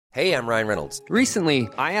Hey, I'm Ryan Reynolds. Recently,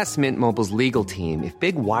 I asked Mint Mobile's legal team if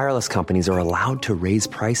big wireless companies are allowed to raise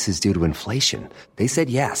prices due to inflation. They said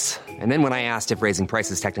yes. And then when I asked if raising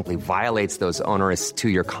prices technically violates those onerous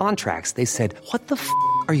two-year contracts, they said, "What the f***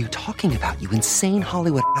 are you talking about, you insane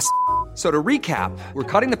Hollywood ass?" So to recap, we're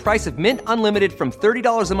cutting the price of Mint Unlimited from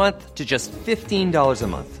 $30 a month to just $15 a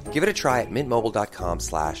month. Give it a try at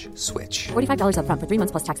mintmobile.com/switch. $45 up front for 3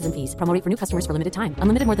 months plus taxes and fees. Promo rate for new customers for limited time.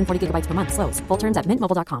 Unlimited more than 40 gigabytes per month. Slows full terms at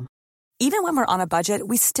mintmobile.com. Even when we're on a budget,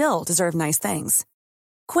 we still deserve nice things.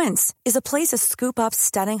 Quince is a place to scoop up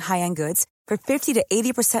stunning high-end goods for 50 to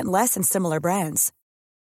 80% less than similar brands.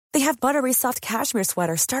 They have buttery soft cashmere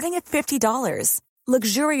sweaters starting at $50,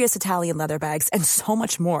 luxurious Italian leather bags, and so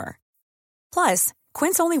much more. Plus,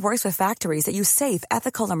 Quince only works with factories that use safe,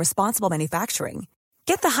 ethical, and responsible manufacturing.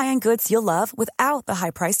 Get the high-end goods you'll love without the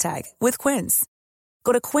high price tag with Quince.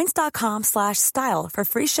 Go to quince.com/style for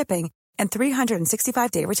free shipping and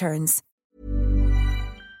 365-day returns.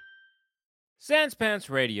 Sans Pants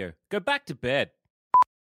Radio. Go back to bed.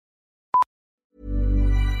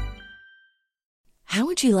 How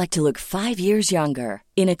would you like to look 5 years younger?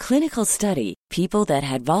 In a clinical study, people that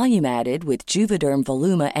had volume added with Juvederm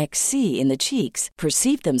Voluma XC in the cheeks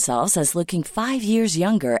perceived themselves as looking 5 years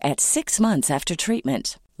younger at 6 months after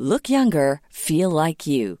treatment. Look younger, feel like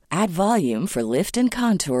you. Add volume for lift and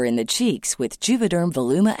contour in the cheeks with Juvederm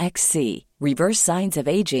Voluma XC. Reverse signs of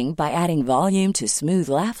aging by adding volume to smooth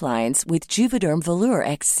laugh lines with Juvederm Volure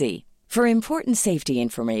XC. For important safety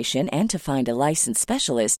information and to find a licensed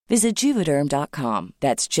specialist, visit Juvederm.com.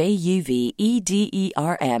 That's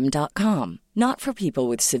JUVEDERM.com. Not for people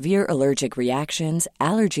with severe allergic reactions,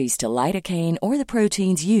 allergies to lidocaine, or the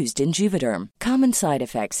proteins used in Juvederm. Common side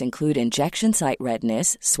effects include injection site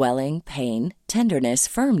redness, swelling, pain, tenderness,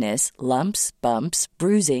 firmness, lumps, bumps,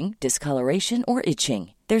 bruising, discoloration, or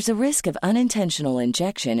itching. There's a risk of unintentional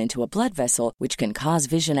injection into a blood vessel, which can cause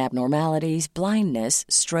vision abnormalities, blindness,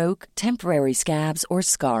 stroke, temporary scabs, or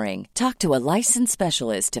scarring. Talk to a licensed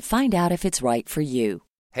specialist to find out if it's right for you.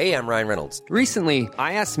 Hey, I'm Ryan Reynolds. Recently,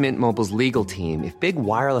 I asked Mint Mobile's legal team if big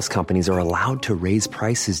wireless companies are allowed to raise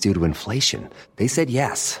prices due to inflation. They said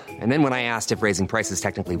yes. And then when I asked if raising prices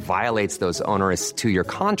technically violates those onerous two-year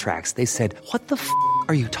contracts, they said, "What the f***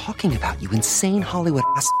 are you talking about, you insane Hollywood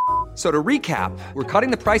ass?" So to recap, we're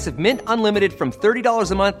cutting the price of Mint Unlimited from $30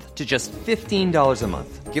 a month to just $15 a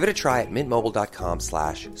month. Give it a try at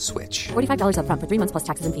mintmobile.com/switch. $45 up front for 3 months plus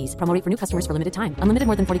taxes and fees. Promo rate for new customers for limited time. Unlimited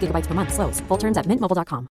more than 40 gigabytes per month. Slows full terms at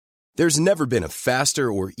mintmobile.com. There's never been a faster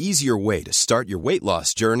or easier way to start your weight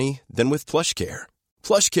loss journey than with PlushCare.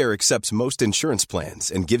 PlushCare accepts most insurance plans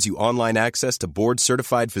and gives you online access to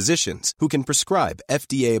board-certified physicians who can prescribe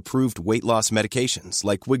FDA-approved weight loss medications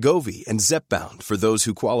like Wegovy and Zepbound for those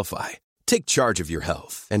who qualify. Take charge of your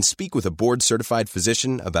health and speak with a board-certified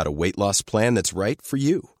physician about a weight loss plan that's right for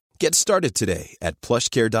you. Get started today at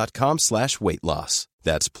plushcare.com/weight-loss.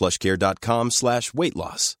 That's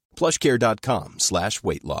plushcare.com/weight-loss.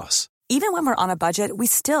 plushcare.com/weight-loss. Even when we're on a budget, we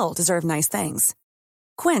still deserve nice things.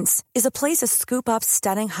 Quince is a place to scoop up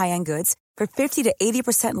stunning high-end goods for 50 to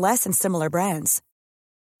 80% less than similar brands.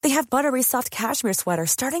 They have buttery soft cashmere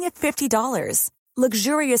sweaters starting at $50,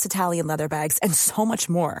 luxurious Italian leather bags, and so much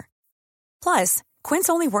more. Plus, Quince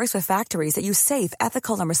only works with factories that use safe,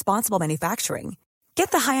 ethical, and responsible manufacturing.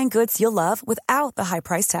 Get the high-end goods you'll love without the high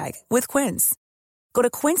price tag with Quince. Go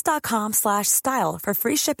to quince.com/style for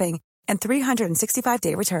free shipping and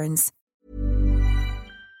 365-day returns.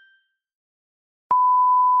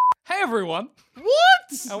 Hey everyone!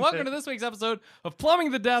 What? And welcome to this week's episode of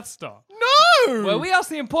Plumbing the Death Star. No! Where we ask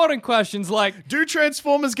the important questions like, do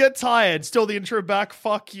Transformers get tired? Still the intro back,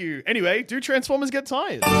 fuck you. Anyway, do Transformers get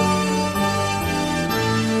tired?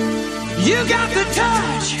 You got the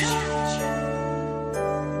touch.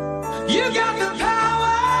 You got the power.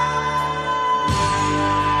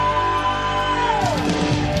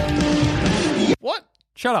 What?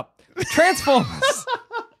 shut up. Transformers.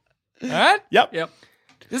 Alright? Yep.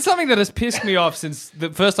 This is something that has pissed me off since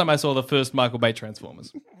the first time I saw the first Michael Bay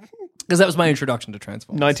Transformers. Because that was my introduction to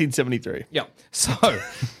Transformers. 1973. Yeah. So,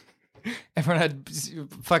 everyone had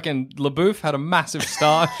fucking LaBouffe had a massive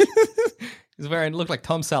star. He was wearing, looked like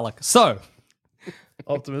Tom Selleck. So,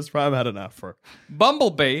 Optimus Prime had an afro.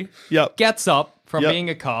 Bumblebee gets up from being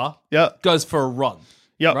a car, goes for a run.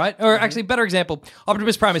 Right? Or actually, better example,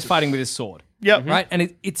 Optimus Prime is fighting with his sword. Right?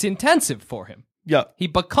 And it's intensive for him. He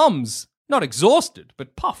becomes, not exhausted,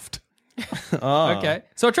 but puffed. Okay.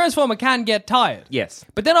 So a Transformer can get tired. Yes.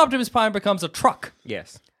 But then Optimus Prime becomes a truck.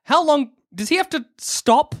 Yes. How long does he have to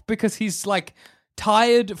stop because he's like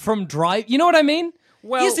tired from drive? You know what I mean?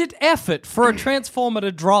 Well, is it effort for a Transformer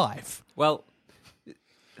to drive? Well,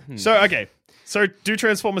 So, okay. So, do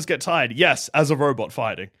Transformers get tired? Yes, as a robot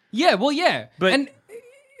fighting. Yeah, well, yeah. But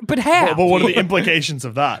how? But what are the implications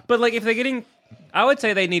of that? But like, if they're getting, I would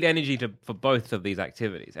say they need energy for both of these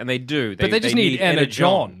activities, and they do. But they just need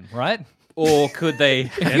energon, right? Or could they?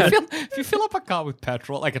 If you fill up a car with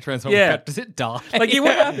petrol, like a Transformer, does it die? Like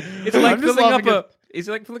it's like filling up a. Is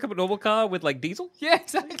it like filling up a normal car with like diesel? Yeah,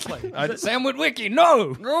 exactly. Sam Witwicky,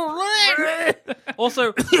 no.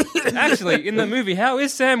 Also, actually, in the movie, how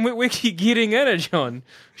is Sam Witwicky getting energon?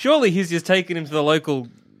 Surely he's just taking him to the local,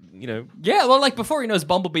 Yeah, well, like before he knows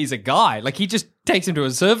Bumblebee's a guy, like he just takes him to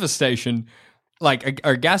a service station, like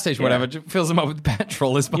a gas station, whatever, fills him up with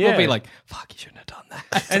petrol. Is Bumblebee like, fuck, you shouldn't have done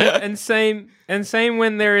that? and same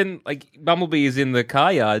when they're in, like, Bumblebee is in the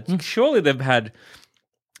car yard. Surely they've had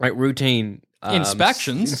like routine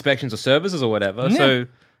inspections or services or whatever. Yeah. So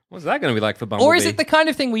what's that going to be like for Bumblebee? Or is it the kind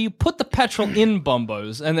of thing where you put the petrol in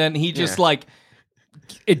Bumbos and then he just like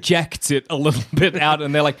ejects it a little bit out,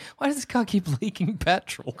 and they're like, why does this car keep leaking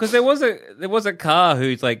petrol? Because there was a car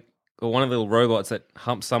who's like one of the little robots that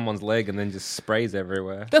humps someone's leg and then just sprays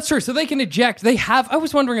everywhere. That's true. So they can eject. I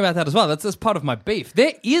was wondering about that as well. That's part of my beef.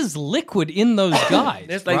 There is liquid in those guys.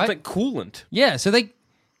 There's right? like coolant. Yeah, so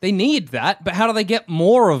they need that, but how do they get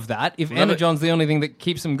more of that if energon's the only thing that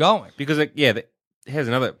keeps them going? Because, here's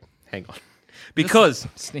another... Hang on. Because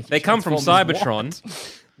they come from Cybertron.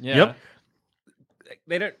 Yeah. Yep.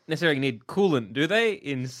 They don't necessarily need coolant, do they?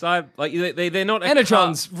 Inside, like they're not.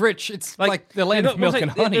 Energon's rich. It's like the land of milk and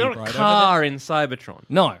honey. They're not a car in Cybertron.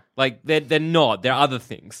 No, like they're not. They're other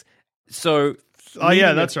things. So. Oh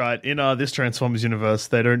yeah, that's right. In this Transformers universe,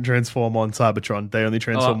 they don't transform on Cybertron. They only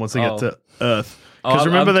transform once they get to Earth. Because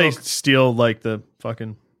remember, they steal like the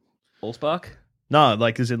fucking Allspark. No,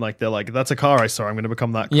 like as in like they're like, that's a car I saw. I'm going to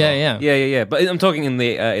become that car. Yeah. But I'm talking in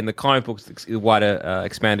the comic books, the wider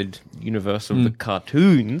expanded universe of the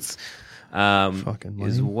cartoons,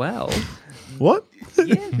 as well. What?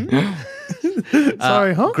 Yeah.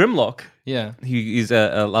 Sorry, huh? Grimlock. Yeah. He is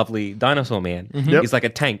a lovely dinosaur man. He's like a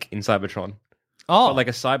tank in Cybertron. Oh, but like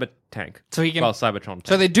a cyber tank. So he can. Well, Cybertron tank.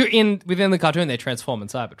 So they do within the cartoon, they transform in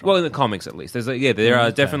Cybertron. Well, in the comics at least, there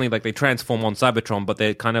are definitely like they transform on Cybertron, but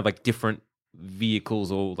they're kind of like different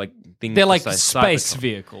vehicles or like things. They're like space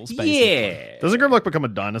vehicles, basically. Yeah. Doesn't Grimlock become a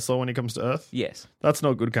dinosaur when he comes to Earth? Yes. That's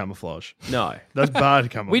not good camouflage. No. That's bad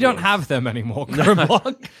camouflage. We don't have them anymore,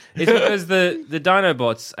 Grimlock. It's because the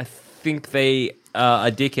Dinobots, I think they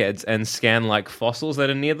are dickheads and scan like fossils that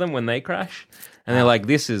are near them when they crash. And they're like,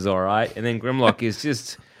 this is all right. And then Grimlock is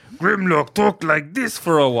just, Grimlock talk like this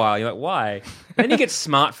for a while. You're like, why? And then he gets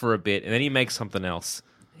smart for a bit, and then he makes something else.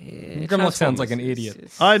 Yeah, Grimlock sounds like an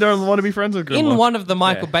idiot. I don't want to be friends with Grimlock. In one of the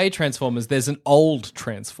Michael Bay Transformers, there's an old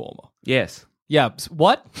Transformer. Yes. Yeah.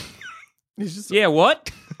 What?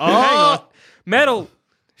 What? Oh, hang on. Metal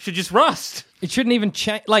should just rust. It shouldn't even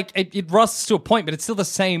change. Like, it rusts to a point, but it's still the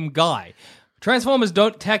same guy. Transformers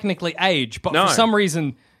don't technically age, but for some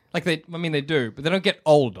reason... Like they do, but they don't get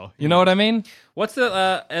older. You know what I mean? What's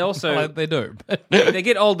the also? Well, they do. They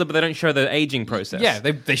get older, but they don't show the aging process. Yeah,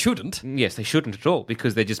 they shouldn't. Yes, they shouldn't at all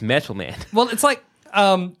because they're just Metal Man. Well, it's like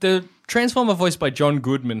the Transformer voiced by John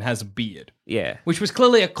Goodman has a beard. Yeah, which was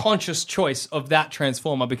clearly a conscious choice of that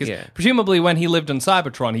Transformer because presumably when he lived on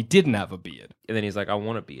Cybertron, he didn't have a beard. And then he's like, I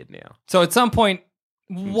want a beard now. So at some point.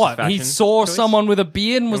 What? He saw someone with a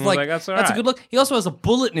beard and was like, that's a good look. He also has a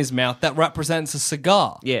bullet in his mouth that represents a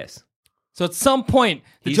cigar. Yes. So at some point,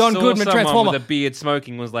 the John Goodman Transformer with a beard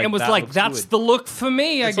smoking was like, and was like, that's the look for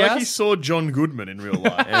me, I guess. Like he saw John Goodman in real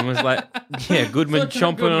life. And was like, Goodman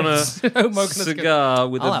chomping on a cigar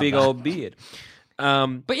with a big old beard.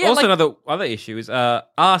 But yeah, also another issue is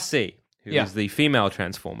RC, who is the female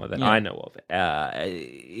Transformer that I know of.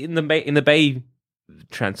 In the Bay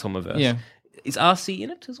Transformerverse. Yeah. Is RC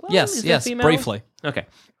in it as well? Yes, briefly. Okay.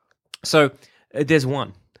 So there's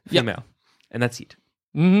one female, and that's it.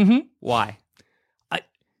 Mm-hmm. Why?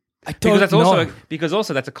 I don't know. Because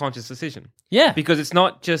also that's a conscious decision. Yeah. Because it's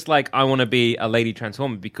not just like I want to be a lady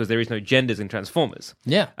Transformer because there is no genders in Transformers.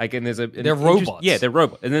 Yeah. Like, and they're robots. Yeah, they're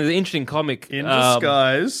robots. And there's an interesting comic. In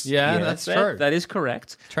disguise. Yeah, that's true. That is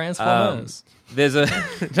correct. Transformers. There's a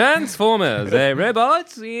Transformers. They're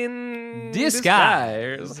robots in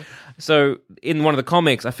disguise. So in one of the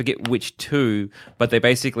comics, I forget which two, but they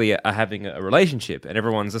basically are having a relationship, and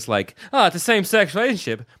everyone's just like, it's a same-sex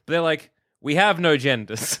relationship. But they're like, we have no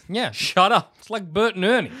genders. Yeah. Shut up. It's like Bert and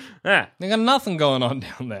Ernie. Yeah. They got nothing going on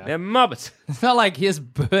down there. They're muppets. It's not like here's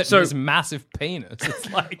Bert and his massive penis. It's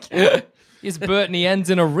like, here's Bert and he ends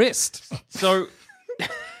in a wrist. So,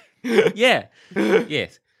 yeah.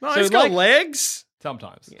 Yes. No, he's got legs.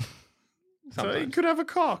 Sometimes. Yeah. So he could have a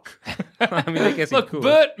cock. I mean, I guess Look, he could.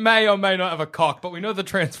 Bert may or may not have a cock, but we know the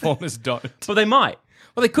Transformers don't. But they might.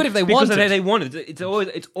 Well, they could if they Because wanted. they wanted. It's all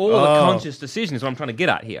a conscious decision is what I'm trying to get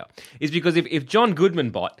at here. Is because if John Goodman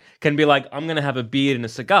bot can be like, I'm going to have a beard and a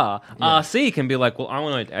cigar, RC can be like, well, I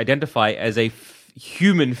want to identify as a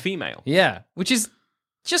human female. Yeah, which is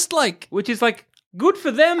just like... Good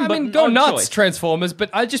for them, I but mean, go odd nuts, choice. Transformers, but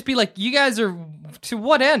I'd just be like, you guys are... To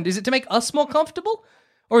what end? Is it to make us more comfortable?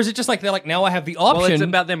 Or is it just like, they're like, now I have the option? Well, it's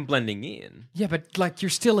about them blending in. Yeah, but like, you're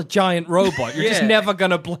still a giant robot. You're just Yeah. never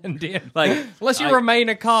going to blend in. Like, Unless you remain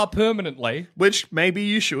a car permanently. Which maybe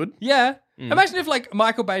you should. Yeah. Imagine if, like,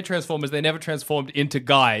 Michael Bay Transformers, they never transformed into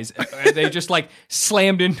guys. They just, like,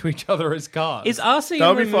 slammed into each other as cars. Is RC That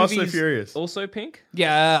in would the be Fast and movies Furious. also pink?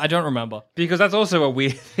 Yeah, I don't remember. Because that's also a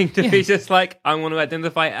weird thing to be just like, I want to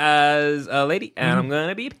identify as a lady and I'm going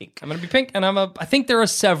to be pink. I'm going to be pink, and I think there are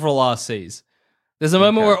several RCs. There's a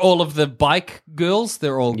moment where all of the bike girls,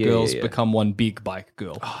 they're all girls, become one big bike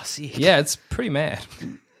girl. Oh, see. Yeah, it's pretty mad.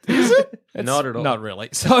 Is it? Not at all. Not really.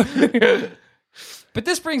 So, but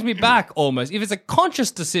this brings me back almost. If it's a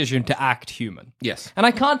conscious decision to act human. Yes. And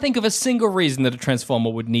I can't think of a single reason that a Transformer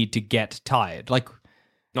would need to get tired. Like,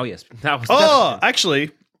 Oh, yes. That was. Oh,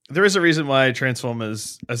 actually, there is a reason why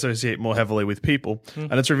Transformers associate more heavily with people,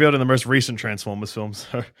 and it's revealed in the most recent Transformers films.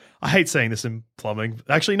 So, I hate saying this in plumbing.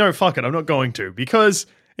 Actually, no, fuck it. I'm not going to, because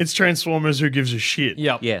it's Transformers. Who gives a shit?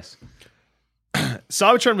 yep. Yes.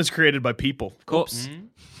 Cybertron was created by people. Of course.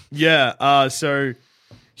 Yeah, so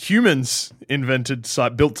humans built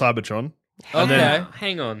Cybertron. And then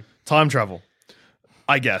Hang on. time travel.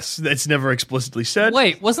 I guess. It's never explicitly said.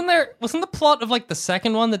 Wait, wasn't the plot of like the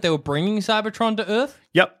second one that they were bringing Cybertron to Earth?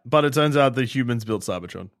 Yep, but it turns out that humans built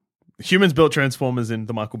Cybertron. Humans built Transformers in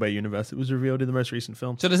the Michael Bay universe. It was revealed in the most recent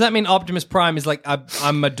film. So does that mean Optimus Prime is like,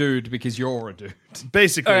 I'm a dude because you're a dude?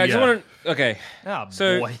 Basically, All right, I yeah. just want to. Okay. Oh,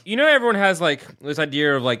 So, boy. you know, everyone has like this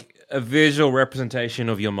idea of like a visual representation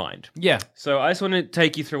of your mind. Yeah, So, I just want to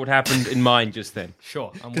take you through what happened in mine just then.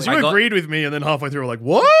 sure. Because I'm you got- agreed with me, and then halfway through, we're like,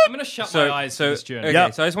 what? going to shut my eyes for this journey. Okay, Yeah.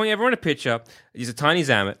 so I just want everyone to picture he's a tiny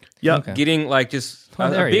Zamet Yeah. Okay. getting like just Oh,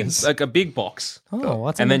 there he big is. like a big box. Oh,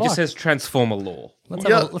 what's in and the then box? just says Transformer Law. Let's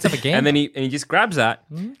Yeah. have a game. And then he just grabs that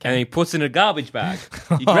and then he puts it in a garbage bag.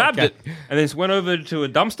 He grabbed Okay. it and then just went over to a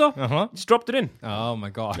dumpster. Just dropped it in. Oh my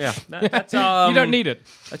gosh. Yeah, that's you don't need it.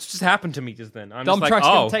 That's just happened to me just then. I'm Dump just like, truck's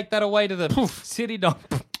oh, going to take that away to the city dump.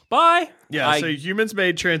 bye. Yeah, so humans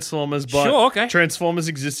made Transformers, but Sure, okay. Transformers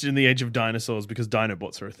existed in the age of dinosaurs because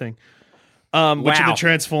Dinobots are a thing. Which in Wow. the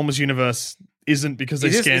Transformers universe isn't because they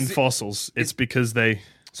Is this- scanned is it- fossils. It's because they...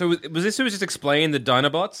 So was this who was just explained the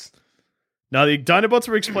Dinobots? Now, the Dinobots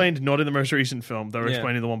were explained not in the most recent film. They were Yeah.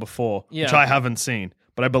 explained in the one before, which Yeah. I haven't seen.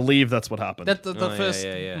 But I believe that's what happened. That's the yeah, first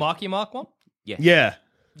yeah. Marky Mark one? yeah.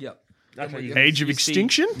 Yep. That's what you Age of you see-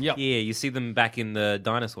 Extinction? Yep. Yeah, you see them back in the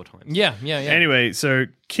dinosaur times. Yeah. Anyway, so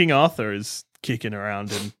King Arthur is kicking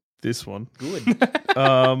around in this one. Good.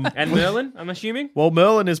 Um, And Merlin, I'm assuming? well,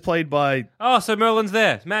 Merlin is played by... Oh, so Merlin's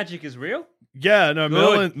there. Magic is real? Yeah, no,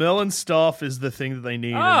 Good. Merlin's staff is the thing that they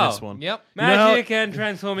need in Oh. this one. Yep. You know how- Magic and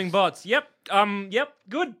transforming bots. Yep. Yep.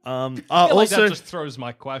 Good. I feel like also, that just throws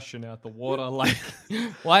my question out the water. Like,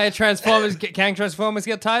 why are Transformers? Can Transformers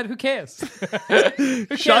get tired? Who cares? Who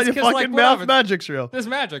cares? shut your 'Cause, fucking like, mouth, whatever. magic's real. There's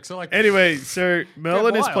magic, so like. Anyway, so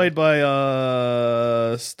Merlin is wild. played by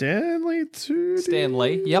Stanley Tucci. Stan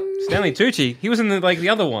Lee. Yep. Stanley Tucci. He was in the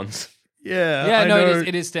other ones. Yeah, Yeah, I no, know.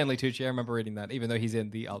 it is Stanley Tucci. I remember reading that, even though he's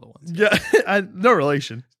in the other ones. Yeah, no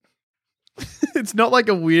relation. It's not like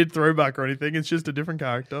a weird throwback or anything. It's just a different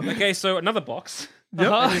character. Okay, so another box.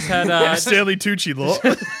 Yep. I just had Stanley Tucci law.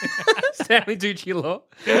 Stanley Tucci law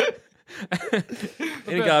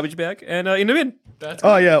in a garbage bag and in the bin.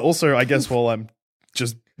 Oh yeah. Also, I guess while I'm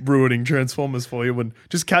just ruining Transformers for you and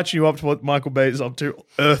just catching you up to what Michael Bay is up to,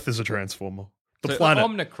 Earth is a Transformer. The So, planet.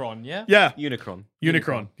 Omnicron, yeah? Yeah. Unicron.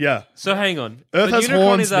 Unicron. Yeah. So hang on. Earth But has Unicron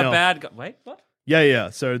horns is a now. bad guy. Wait, what? Yeah.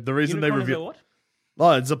 So the reason Unicron they is a reveal, what?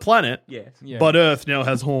 oh, it's a planet, Yes. Yeah. but Earth now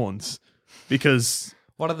has horns because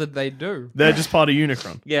What did they do? they're just part of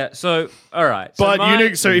Unicron. Yeah. So all right. So But my-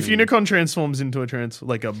 if Unicron transforms into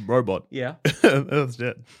like a robot, yeah. Earth's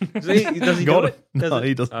dead. Does he Got do it. it? No,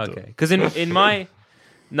 he doesn't do Okay. it. Because in my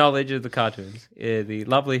knowledge of the cartoons, the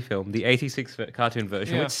lovely film, the '86 cartoon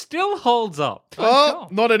version, Yeah. which still holds up. Oh,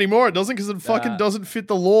 not anymore. It doesn't because it fucking doesn't fit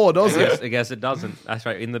the law, does it? I guess it doesn't. That's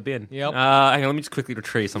right, in the bin. Yep. Hang on, let me just quickly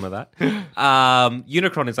retrieve some of that.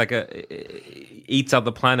 Unicron is like eats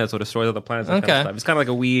other planets or destroys other planets. That kind Okay. of stuff. It's kind of like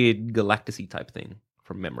a weird Galactus-y type thing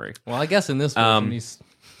from memory. Well, I guess in this version, he's.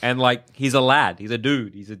 And like he's a lad, he's a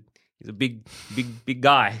dude, he's a big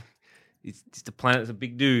guy. He's the planet's a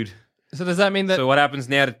big dude. So does that mean that... So what happens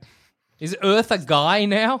now? Is Earth a guy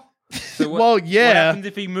now? So Well, yeah. What happens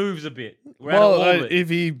if he moves a bit? We're out of orbit. if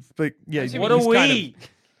he... But, yeah, What are he's we? kind of-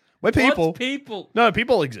 we're people. What's people? No,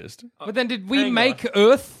 people exist. But then did we hang make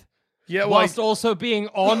Earth Yeah, well, whilst also being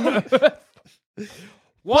on Earth?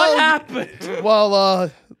 What happened?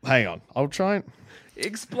 well, hang on. I'll try and...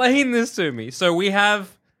 Explain this to me. So we have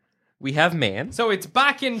man. So it's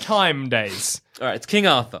back in time days. All right, it's King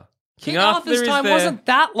Arthur. King Arthur's is time there. wasn't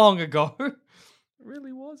that long ago. It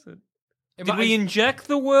really wasn't. Am Did I- we inject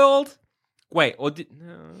the world? Wait, or did...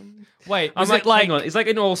 Wait, I'm was like, it like... hang on. It's like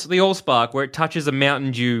the Allspark where it touches a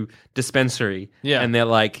Mountain Dew dispensary. Yeah. And they're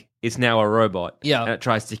like, it's now a robot. Yeah. And it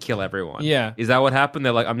tries to kill everyone. Yeah. Is that what happened?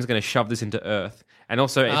 They're like, I'm just going to shove this into Earth. And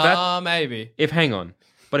also, if maybe. hang on.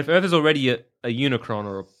 But if Earth is already a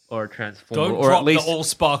Unicron or a Transformer, Don't or drop at least... the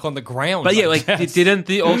Allspark on the ground. But yeah, I like, guess. didn't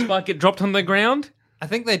the Allspark get dropped on the ground? I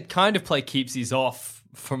think they'd kind of play keepsies off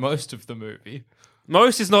for most of the movie.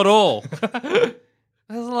 Most is not all. There's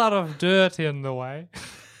a lot of dirt in the way.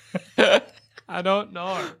 I don't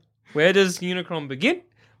know. Where does Unicron begin?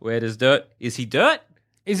 Where does dirt? Is he dirt?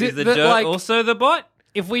 Is it the that, dirt like, also the bot?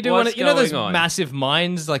 if we do What's want to, you know those going on? massive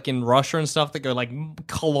mines like in Russia and stuff that go like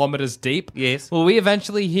kilometers deep? Yes. Will we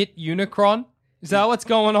eventually hit Unicron? Is that what's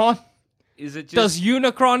going on? Is it just... Does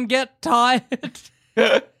Unicron get tired?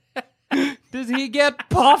 Does he get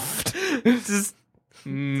puffed? Does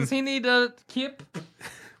he need a kip?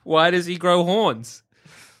 Why does he grow horns?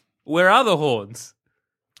 Where are the horns?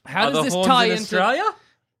 How Are does the this horns tie in into Australia?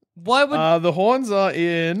 Why would the horns are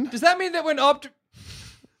in... Does that mean that when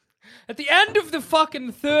at the end of the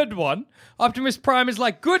fucking third one, Optimus Prime is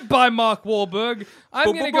like, "Goodbye, Mark Wahlberg.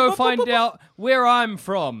 I'm going to go find out where I'm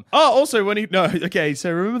from." Oh, also when he... No, okay,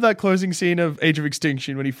 so remember that closing scene of Age of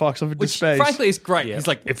Extinction when he fucks off into Which, space? frankly, is great. He's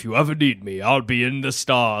like, "If you ever need me, I'll be in the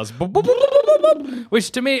stars."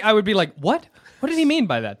 Which, to me, I would be like, what? What did he mean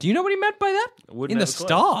by that? Do you know what he meant by that? Wouldn't In the have a clue.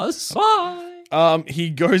 stars? Bye. He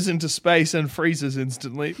goes into space and freezes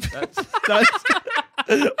instantly. That's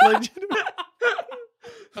legitimate.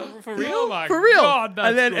 For real? Oh my For real. God, that's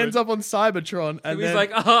and then good. ends up on Cybertron. And He's then,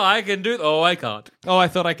 like, oh, I can do it. Oh, I can't. Oh, I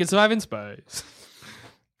thought I could survive in space.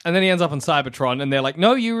 And then he ends up on Cybertron, and they're like,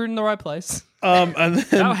 "No, you were in the right place." and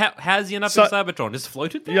then... How has he ended up So- in Cybertron? Just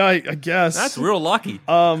floated there? yeah, I guess. That's real lucky.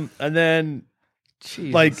 And then...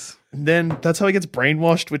 Like, then that's how he gets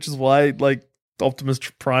brainwashed, which is why, like, Optimus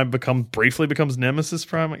Prime briefly becomes Nemesis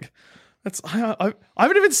Prime. Like, I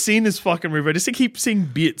haven't even seen this fucking movie. I just keep seeing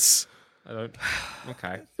bits. I don't...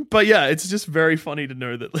 Okay. But yeah, it's just very funny to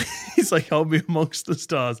know that he's like, "I'll be amongst the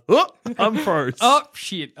stars." Oh, I'm froze. Oh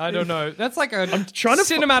shit! I don't know. That's like a trying to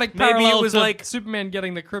cinematic Maybe parallel it was to like- Superman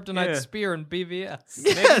getting the kryptonite Yeah. spear in BVS.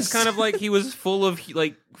 Maybe it's kind of like he was full of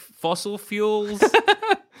like fossil fuels,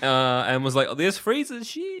 and was like, "Oh, this freezes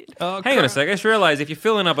shit." Oh, Hang on a crap. sec. I just realized if you're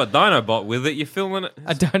filling up a Dinobot with it, you're filling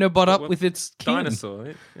A Dinobot up with its king. dinosaur.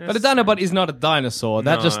 Yeah, But a Dinobot is not a dinosaur.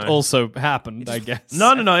 That just No. also happened, I guess.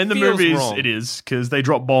 No. In the feels movies, wrong. it is because they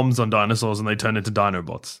drop bombs on dinosaurs and they turn into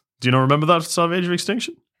Dinobots. Do you not remember that sort of Age of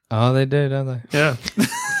Extinction? Oh, they do, don't they? Yeah,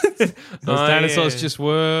 Those Oh, dinosaurs yeah. just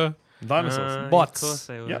were. dinosaurs. Bots. Of course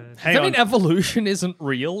they were. Yeah. Does Hang that on. mean evolution isn't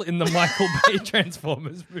real in the Michael Bay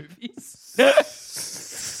Transformers movies?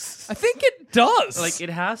 I think it does. Like it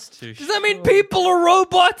has to. Does that mean people are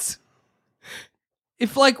robots?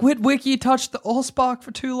 If like Witwicky touched the Allspark for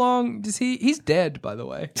too long, he's dead, by the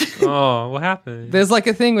way. Oh, what happened? There's like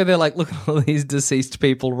a thing where they're like, look at all these deceased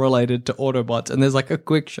people related to Autobots, and there's like a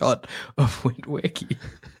quick shot of Witwicky.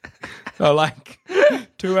 So like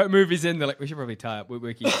 2 movies in, they're like, we should probably tie up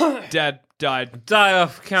Witwicky. Dad died. Die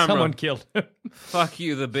off camera. Someone killed him. Fuck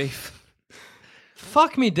you, the beef.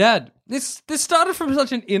 Fuck me, Dad. This started from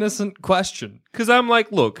such an innocent question. Because I'm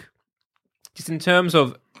like, look, just in terms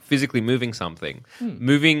of physically moving something,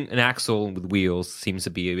 moving an axle with wheels seems to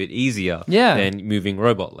be a bit easier than moving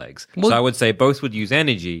robot legs. Well- so I would say both would use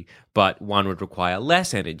energy, but one would require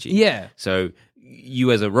less energy. Yeah. So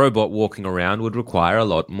you as a robot walking around would require a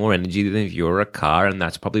lot more energy than if you were a car, and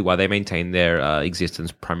that's probably why they maintain their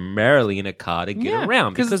existence primarily in a car to get Yeah,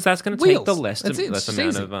 around, 'cause because that's going to take the wheels. less That's it, less it's amount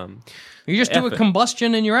easy. of You just do a effort.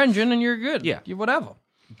 combustion in your engine and you're good. Yeah. You whatever.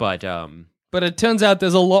 But But it turns out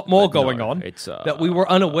there's a lot more But no, going on it's, that we were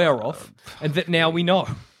unaware of and that now we know.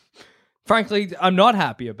 Frankly, I'm not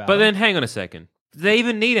happy about But it. then hang on a second. Do they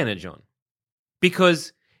even need Energon?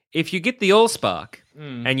 Because if you get the Allspark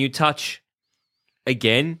and you touch,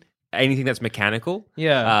 again, anything that's mechanical,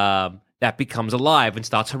 that becomes alive and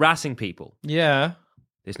starts harassing people. Yeah.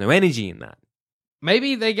 There's no energy in that.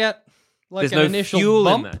 Maybe they get like There's an no initial fuel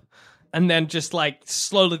bump in that. and then just like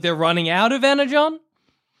slowly they're running out of Energon.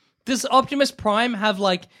 Does Optimus Prime have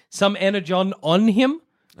like some energon on him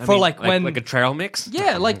for mean, when like a trail mix?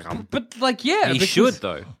 Yeah, He should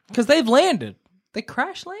though, because they've landed. They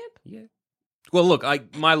crash land. Yeah. Well, look,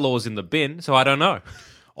 my law's in the bin, so I don't know.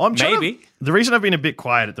 Maybe. The reason I've been a bit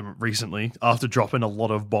quiet at them recently, after dropping a lot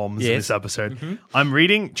of bombs in this episode, I'm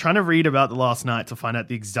trying to read about the last night to find out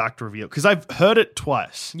the exact reveal. Because I've heard it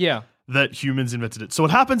twice. Yeah. That humans invented it. So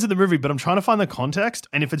it happens in the movie, but I'm trying to find the context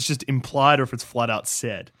and if it's just implied or if it's flat out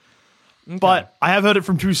said. Okay. But I have heard it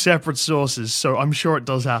from two separate sources, so I'm sure it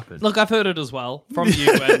does happen. Look, I've heard it as well from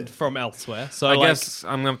you and from elsewhere. So I guess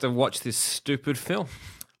I'm going to have to watch this stupid film.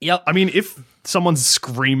 Yep. I mean, if someone's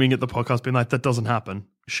screaming at the podcast being like, that doesn't happen,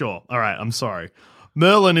 sure. All right, I'm sorry.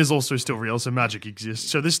 Merlin is also still real, so magic exists.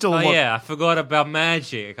 So there's still a lot. Yeah, I forgot about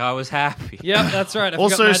magic. I was happy. Yep, that's right.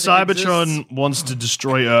 Also, Cybertron wants to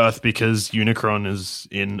destroy Earth because Unicron is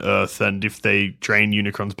in Earth, and if they drain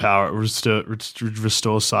Unicron's power, it restores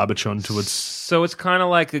Cybertron to its... So it's kind of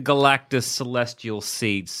like a Galactus Celestial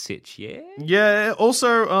Seed sitch, yeah? Yeah,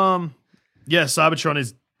 also, Cybertron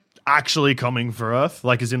is actually coming for Earth,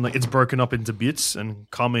 like as in like it's broken up into bits and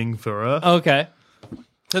coming for Earth. Okay.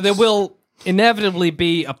 So there will inevitably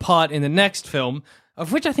be a part in the next film,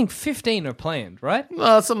 of which I think 15 are planned, right?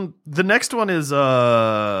 The next one is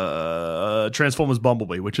Transformers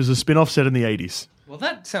Bumblebee, which is a spin-off set in the 80s. Well,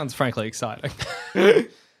 that sounds frankly exciting.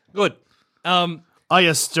 Good.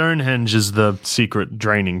 Yes, Stonehenge is the secret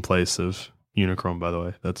draining place of Unicron, by the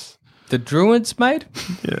way. That's the Druids made?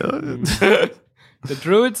 Yeah. The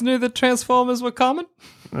Druids knew that Transformers were coming?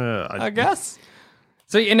 I guess.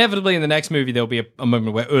 So inevitably in the next movie there'll be a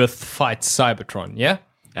moment where Earth fights Cybertron, yeah?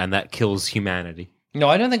 And that kills humanity. No,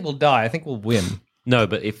 I don't think we'll die. I think we'll win. No,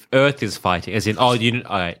 but if Earth is fighting, as in, all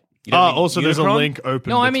right. Also, there's a link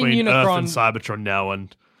open between Earth Unicron, and Cybertron now,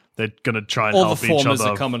 and they're going to try and all help the each formers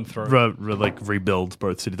other are coming through. Rebuild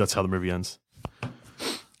both cities. That's how the movie ends.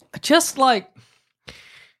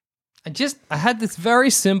 I had this very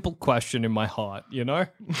simple question in my heart, you know,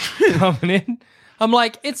 coming in. I'm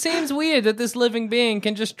like, it seems weird that this living being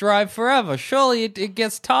can just drive forever. Surely it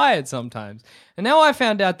gets tired sometimes. And now I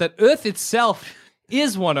found out that Earth itself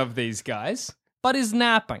is one of these guys, but is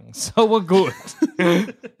napping, so we're good.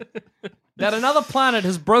 That another planet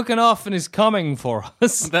has broken off and is coming for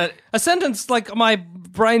us. A sentence like my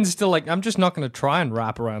brain's still like, I'm just not going to try and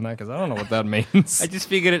wrap around that because I don't know what that means. I just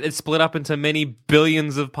figured it's split up into many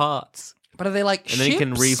billions of parts. But are they like and ships? then you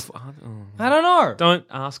can I don't know. Don't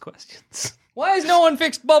ask questions. Why has no one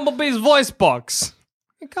fixed Bumblebee's voice box?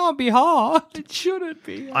 It can't be hard. It shouldn't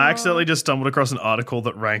be hard. I accidentally just stumbled across an article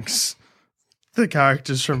that ranks the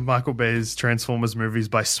characters from Michael Bay's Transformers movies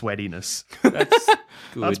by sweatiness. That's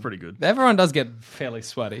good. That's pretty good. Everyone does get fairly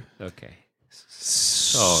sweaty. Okay.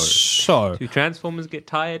 So do Transformers get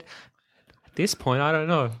tired? At this point, I don't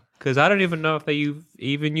know. Because I don't even know if they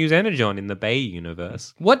even use Energon in the Bay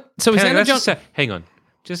universe. What? So is Energon... Hang on.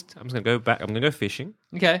 I'm just going to go back. I'm going to go fishing.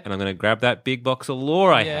 Okay. And I'm going to grab that big box of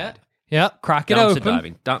lore I had. Yeah, crack it open.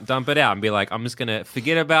 Diving. Dump it out and be like, I'm just going to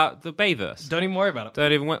forget about the Bayverse. Don't even worry about it.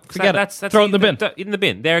 Don't even forget it. That's throw it in the bin. In the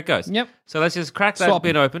bin. There it goes. Yep. So let's just crack that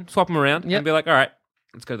bin open, swap them around, and be like, all right,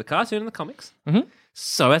 let's go to the cartoon and the comics. Mm-hmm.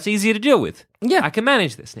 So that's easier to deal with. Yeah. I can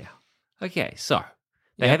manage this now. Okay, so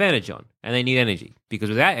they have Energon, and they need energy. Because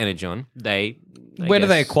without Energon, Where do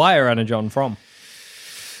they acquire Energon from?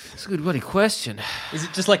 That's a good bloody question. Is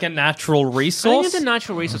it just like a natural I resource? think it's a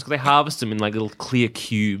natural resource because they harvest them in like little clear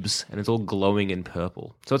cubes and it's all glowing in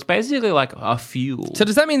purple. So it's basically like a fuel. So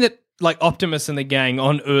does that mean that like Optimus and the gang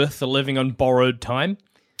on Earth are living on borrowed time?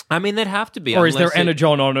 I mean, they'd have to be. Or is there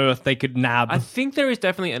Energon on Earth they could nab? I think there is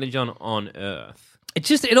definitely Energon on Earth.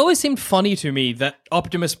 It always seemed funny to me that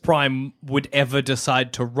Optimus Prime would ever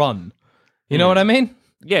decide to run. You know what I mean?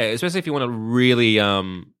 Yeah, especially if you want to really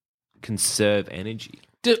conserve energy.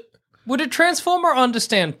 Would a Transformer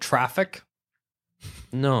understand traffic?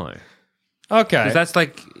 No. Okay. Because that's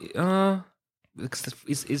like,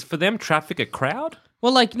 is for them traffic a crowd?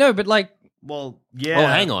 Well, like, no, but like... Well, yeah. Oh,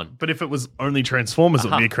 hang on. But if it was only Transformers, it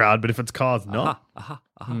would be a crowd, but if it's cars, not.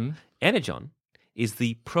 Energon is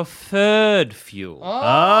the preferred fuel of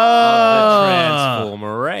the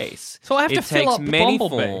Transformer race. So I have to fill up the many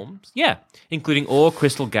Bumblebee. forms, including ore,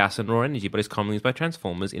 crystal, gas, and raw energy, but is commonly used by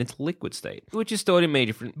Transformers in its liquid state, which is stored in many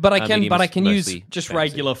different. But I can use mostly just fancy.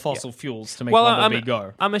 regular fossil fuels to make Bumblebee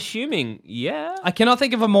go. I'm assuming, I cannot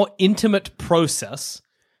think of a more intimate process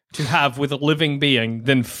to have with a living being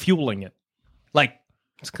than fueling it. Like,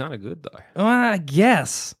 it's kind of good though. I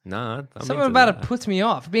guess. Nah, something about it puts me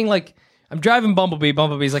off. Being like, I'm driving Bumblebee.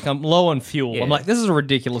 Bumblebee's like, I'm low on fuel. Yeah. I'm like, this is a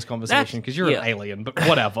ridiculous conversation because you're an alien, but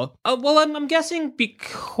whatever. Well, I'm guessing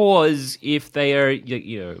because if they are,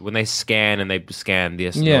 when they scan and they scan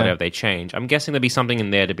this or whatever, they change. I'm guessing there'd be something in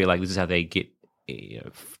there to be like, this is how they get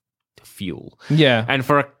fuel. Yeah. And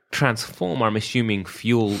for a Transformer, I'm assuming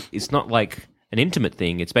fuel is not like an intimate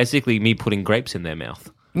thing. It's basically me putting grapes in their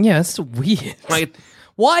mouth. Yeah, that's weird. Like,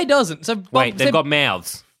 why doesn't? So wait, they've got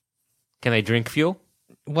mouths. Can they drink fuel?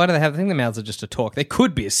 Why do they have? I think the mouths are just a talk. They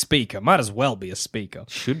could be a speaker. Might as well be a speaker.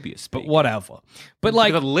 Should be a speaker. But whatever. But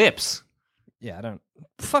like, the lips. Yeah, I don't.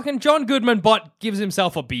 Fucking John Goodman bot gives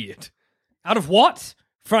himself a beard. Out of what?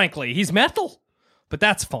 Frankly, he's metal. But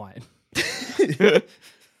that's fine.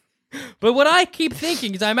 But what I keep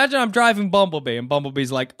thinking is, I imagine I'm driving Bumblebee, and Bumblebee's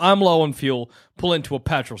like, I'm low on fuel, pull into a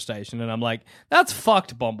petrol station, and I'm like, that's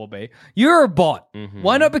fucked, Bumblebee. You're a bot. Mm-hmm.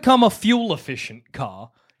 Why not become a fuel-efficient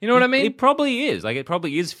car? You know what I mean? It probably is. Like, it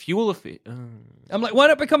probably is fuel efficient. I'm like, why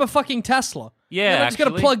not become a fucking Tesla? Yeah, I'm just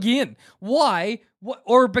going to plug in. Why?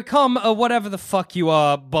 Or become a whatever the fuck you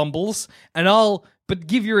are, Bumbles, but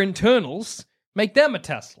give your internals, make them a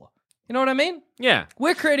Tesla. You know what I mean? Yeah.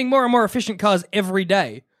 We're creating more and more efficient cars every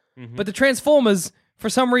day. Mm-hmm. But the Transformers, for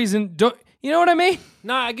some reason, don't... You know what I mean?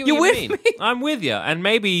 No, I get what you mean. I'm with you. And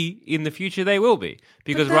maybe in the future they will be.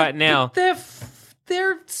 Because right now...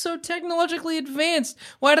 They're so technologically advanced.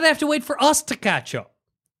 Why do they have to wait for us to catch up?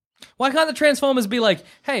 Why can't the Transformers be like,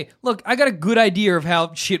 hey, look, I got a good idea of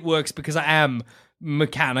how shit works because I am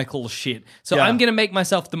mechanical shit. So I'm going to make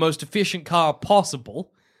myself the most efficient car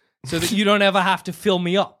possible so that you don't ever have to fill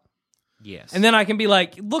me up. Yes. And then I can be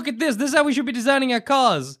like, look at this. This is how we should be designing our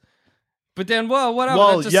cars. But then, whatever.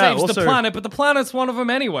 That just saves the planet. But the planet's one of them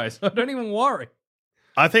anyway, so don't even worry.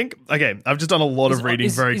 I think, okay, I've just done a lot of reading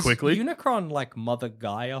very quickly. Is Unicron like Mother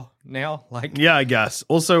Gaia now? Yeah, I guess.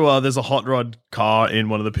 Also, there's a hot rod car in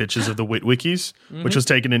one of the pictures of the Witwikis, which was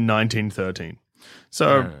taken in 1913.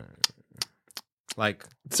 So,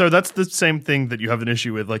 so that's the same thing that you have an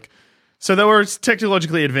issue with. Like, so they were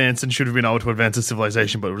technologically advanced and should have been able to advance a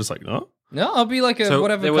civilization, but we're just like, no. No, I'll be like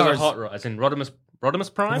whatever. There was a hot rod, as in Rodimus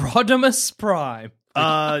Prime. Rodimus Prime.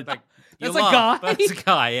 That's a guy. That's a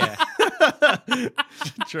guy, yeah.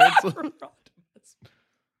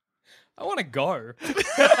 I want to go.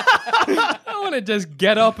 I want to just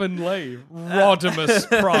get up and leave. Rodimus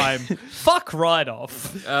Prime. Fuck right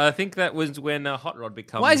off. I think that was when Hot Rod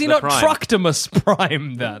becomes Why is he not Prime. Tructimus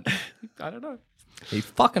Prime then? I don't know. He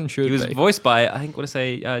fucking should be. He was voiced by, I think,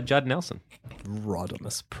 Judd Nelson.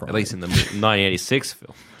 Rodimus Prime. At least in the 1986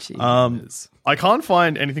 film. I can't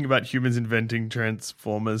find anything about humans inventing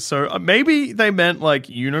Transformers, so maybe they meant like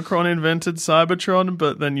Unicron invented Cybertron,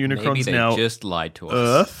 but then Unicron's now just lied to us.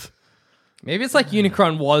 Earth. Maybe it's like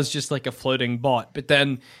Unicron was just like a floating bot, but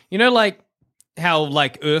then, you know, like how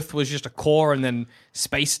like Earth was just a core and then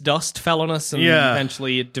space dust fell on us and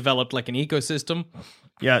eventually it developed like an ecosystem.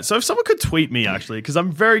 Yeah, so if someone could tweet me, actually, because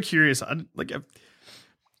I'm very curious. I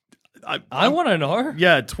want to know.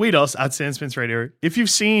 Yeah, tweet us at Sandspins Radio if you've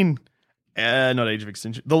seen, not Age of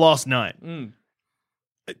Extinction, The Last Night.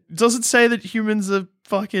 Does it say that humans are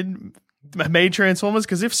fucking made Transformers?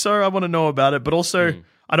 Because if so, I want to know about it. But also,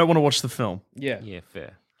 I don't want to watch the film. Yeah,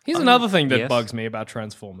 fair. Here's another thing that bugs me about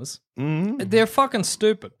Transformers. They're fucking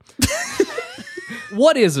stupid.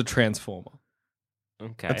 What is a Transformer?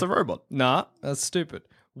 Okay. It's a robot. Nah, that's stupid.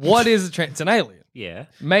 What is it's an alien. Yeah.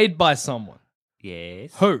 Made by someone.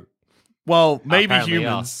 Yes. Who? Well, maybe Apparently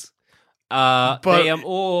humans. But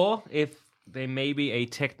or if they may be a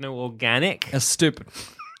techno-organic That's stupid.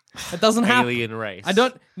 It doesn't happen. alien race. I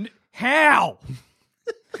don't... How?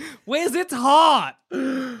 Where's its heart?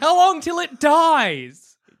 How long till it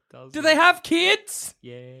dies? Do they have kids?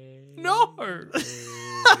 Yeah. No.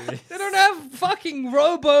 They don't have fucking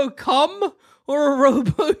robo-cum or a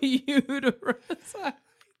robo-uterus.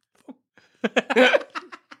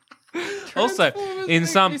 Also, in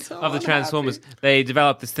some of the Transformers, they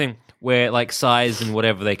develop this thing where, like, size and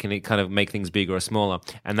whatever, they can kind of make things bigger or smaller.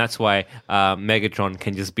 And that's why Megatron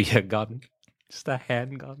can just be a gun. Just a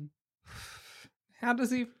handgun. How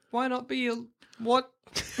does he... Why not be a... What?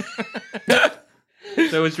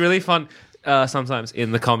 So it's really fun sometimes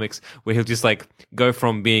in the comics where he'll just, like, go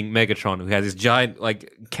from being Megatron, who has this giant,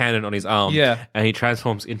 like, cannon on his arm, and he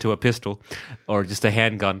transforms into a pistol or just a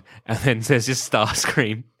handgun, and then there's just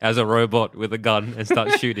Starscream as a robot with a gun and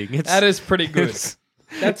starts shooting. That is pretty good.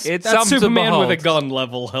 That's Superman with a gun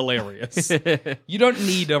level hilarious. You don't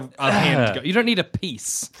need a handgun. You don't need a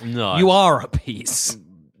piece. No. You are a piece.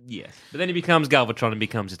 Yes. But then he becomes Galvatron and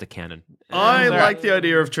becomes just a cannon. I like the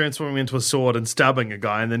idea of transforming into a sword and stabbing a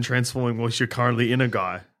guy and then transforming whilst you're currently in a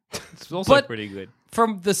guy. It's also pretty good.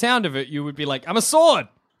 from the sound of it, you would be like, I'm a sword.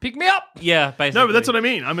 Pick me up. Yeah, basically. No, but that's what I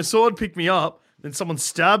mean. I'm a sword, pick me up. Then someone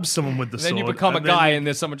stabs someone with the sword. Then you become a guy and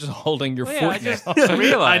there's someone just holding your foot. I just and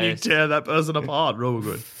realized. you tear that person apart real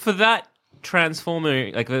good. For that Transformer,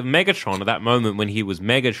 like the Megatron at that moment when he was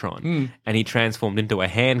Megatron and he transformed into a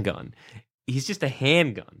handgun, he's just a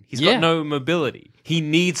handgun. He's got no mobility. He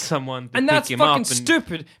needs someone to and pick that's him up fucking and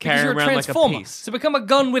stupid carry because you're him a around like a transformer. piece. So become a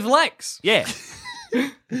gun with legs. Yeah.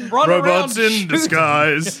 Run Robots around, in shoot.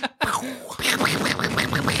 disguise.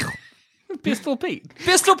 Pistol Pete.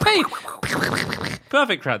 Pistol Pete.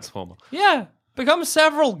 Perfect Transformer. Yeah. Become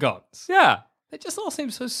several guns. Yeah. They just all seem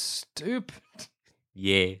so stupid.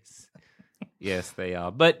 Yes. Yes, they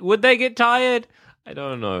are. But would they get tired? I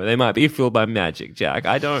don't know. They might be fueled by magic, Jack.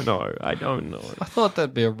 I don't know. I thought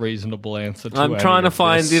that'd be a reasonable answer to I'm trying to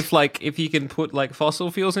find this. if you can put like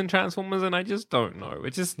fossil fuels in Transformers, and I just don't know.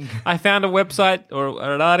 It just I found a website or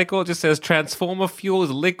an article. It just says Transformer fuel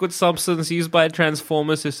is a liquid substance used by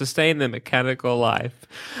Transformers to sustain their mechanical life.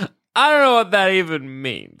 I don't know what that even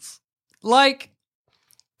means. Like,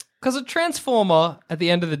 because a Transformer at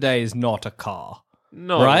the end of the day is not a car.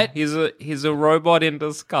 No, right? He's a robot in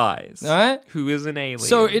disguise, right? Who is an alien.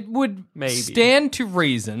 So it would stand to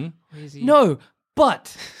reason. No,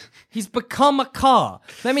 but he's become a car.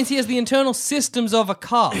 That means he has the internal systems of a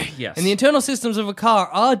car. Yes. And the internal systems of a car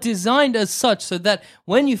are designed as such so that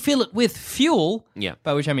when you fill it with fuel,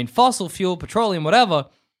 by which I mean fossil fuel, petroleum, whatever,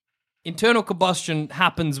 internal combustion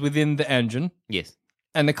happens within the engine. Yes.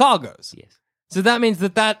 And the car goes. Yes. So that means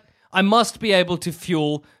that I must be able to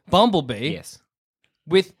fuel Bumblebee. Yes.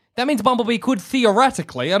 That means Bumblebee could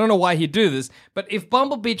theoretically, I don't know why he'd do this, but if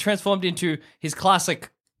Bumblebee transformed into his classic,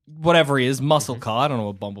 whatever he is, muscle car, I don't know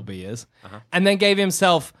what Bumblebee is, and then gave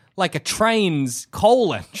himself like a train's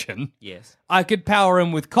coal engine, yes, I could power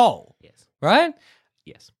him with coal. Yes. Right?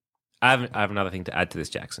 Yes. I have another thing to add to this,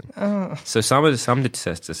 Jackson. So some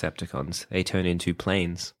Decepticons, they turn into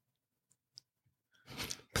planes.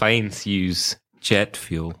 Planes use jet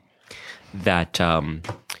fuel that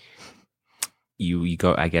you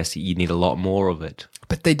go. I guess you need a lot more of it.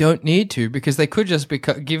 But they don't need to because they could just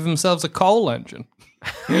give themselves a coal engine.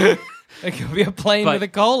 It could be a plane with a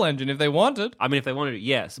coal engine if they wanted. I mean, if they wanted it,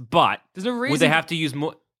 yes. But there's no reason. Would they have to use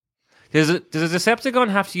more? Does a Decepticon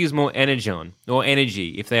have to use more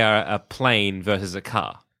energy if they are a plane versus a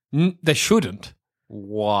car? They shouldn't.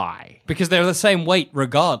 Why? Because they're the same weight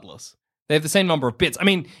regardless. They have the same number of bits. I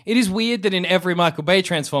mean, it is weird that in every Michael Bay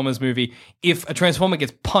Transformers movie, if a Transformer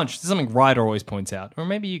gets punched, this is something Ryder always points out, or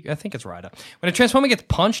maybe I think it's Ryder. When a Transformer gets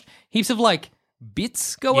punched, heaps of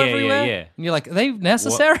bits go everywhere. Yeah. And you're like, are they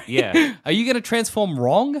necessary? What? Yeah. Are you going to transform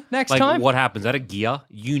wrong next like, time? What happens? At a gear?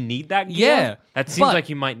 You need that gear? Yeah. That seems like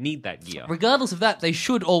you might need that gear. Regardless of that, they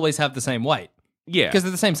should always have the same weight. Yeah. Because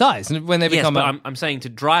they're the same size. And when they become but I'm saying to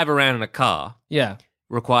drive around in a car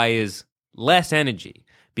requires less energy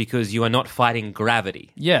because you are not fighting gravity.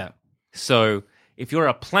 Yeah. So if you're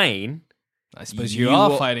a plane, I suppose you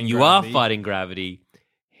are fighting gravity. You are fighting gravity.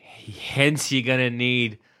 Hence, you're going to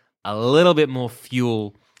need a little bit more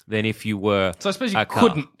fuel than if you were. So I suppose you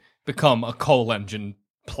couldn't become a coal engine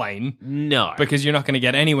plane. No. Because you're not going to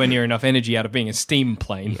get anywhere near enough energy out of being a steam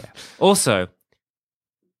plane. Yeah. Also,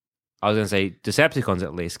 I was going to say Decepticons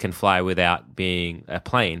at least can fly without being a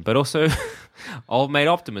plane, but also Old Mate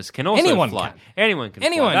Optimus can also fly. Anyone can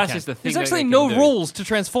fly. That's just the thing. There's actually no rules to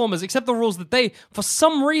Transformers except the rules that they, for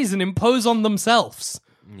some reason, impose on themselves.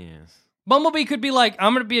 Yes. Bumblebee could be like,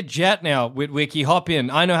 I'm going to be a jet now, Witwicky, hop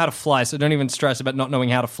in. I know how to fly, so don't even stress about not knowing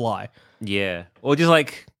how to fly. Yeah. Or just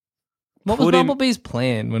like... What was Bumblebee's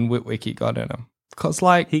plan when Witwicky got in him? Because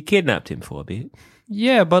he kidnapped him for a bit.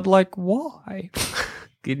 Yeah, but why?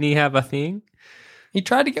 Didn't he have a thing? He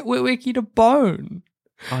tried to get Witwicky to bone.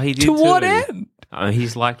 Oh, he did to too. what end?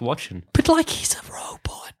 He's liked watching. But he's a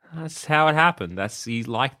robot. That's how it happened. He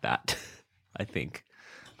liked that, I think.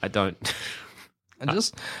 I don't... I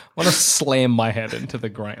just want to slam my head into the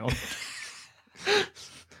ground.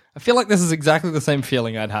 I feel like this is exactly the same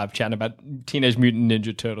feeling I'd have chatting about Teenage Mutant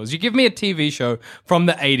Ninja Turtles. You give me a TV show from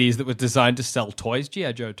the 80s that was designed to sell toys,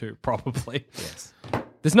 G.I. Joe 2, probably. Yes.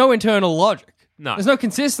 There's no internal logic. No. There's no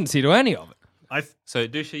consistency to any of it. So,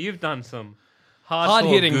 Dusha, you've done some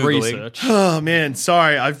hard-hitting Googling. research. Oh, man.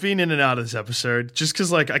 Sorry. I've been in and out of this episode just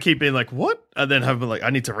because, I keep being like, what? And then have been like, I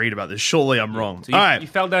need to read about this. Surely I'm wrong. So all right. You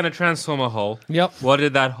fell down a Transformer hole. Yep. What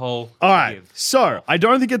did that hole All right. give? So, I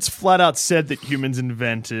don't think it's flat out said that humans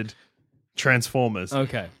invented Transformers.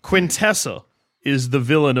 Okay. Quintessa is the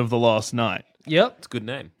villain of The Last Night. Yep. It's a good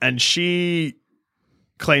name. And she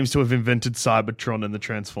claims to have invented Cybertron and the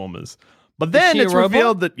Transformers. But then it's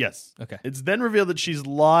revealed that, yes. Okay. It's then revealed that she's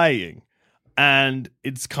lying And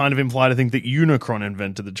it's kind of implied, I think, that Unicron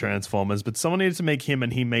invented the Transformers, but someone needed to make him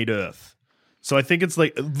and he made Earth. So I think it's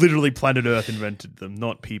like literally planet Earth invented them,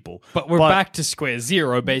 not people. But we're back to square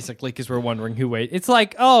zero, basically, because we're wondering who made. It's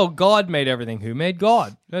like, oh, God made everything. Who made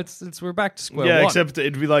God? We're back to square one. Yeah, except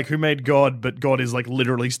it'd be like, who made God? But God is like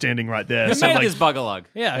literally standing right there. Who made this buggerlug?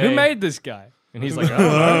 Yeah, who made this guy? And he's like,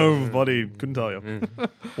 oh, buddy, couldn't tell you.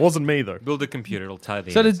 Wasn't me though. Build a computer; it'll tell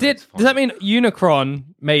you. So does that mean Unicron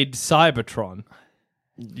made Cybertron?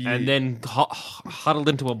 And then huddled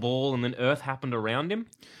into a ball, and then Earth happened around him?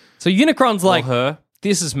 So Unicron's like, her.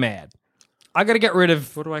 This is mad. I got to get rid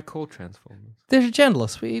of... What do I call Transformers? They're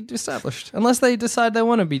genderless, we established. Unless they decide they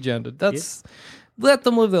want to be gendered. Let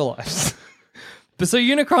them live their lives. But so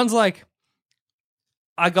Unicron's like,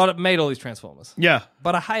 made all these Transformers. Yeah.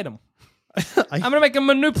 But I hate them. I'm going to make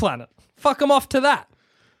them a new planet. Fuck them off to that.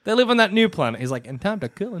 They live on that new planet. He's like, and time to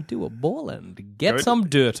curl into a ball and get some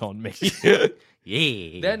dirt on me.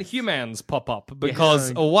 Yeah. Then humans pop up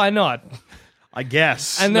because why not? I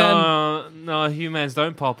guess. And then no, humans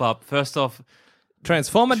don't pop up. First off,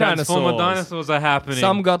 Transformer dinosaurs are happening.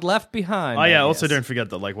 Some got left behind. Oh yeah, also don't forget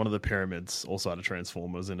that like one of the pyramids also had a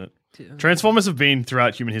Transformers in it. Transformers have been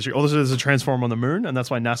throughout human history. Also, there's a Transformer on the moon, and that's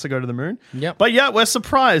why NASA go to the moon. Yep. But yeah, we're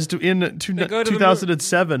surprised in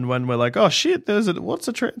 2007 when we're like, oh shit,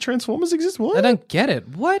 Transformers exist? What? I don't get it.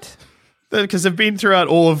 What? Because they've been throughout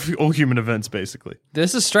all human events, basically.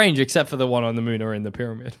 This is strange, except for the one on the moon or in the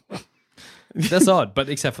pyramid. That's odd, but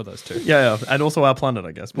except for those two. Yeah, and also our planet,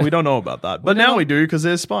 I guess. But we don't know about that. But now we do, because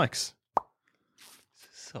there's spikes.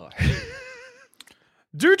 Sorry.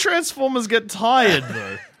 Do Transformers get tired,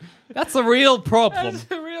 though? That's a real problem.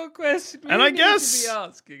 That's a real question. And I guess... to be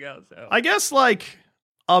asking ourselves. I guess, like,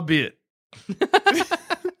 a bit.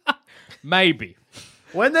 Maybe.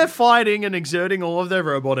 When they're fighting and exerting all of their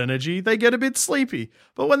robot energy, they get a bit sleepy.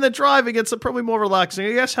 But when they're driving, it's probably more relaxing.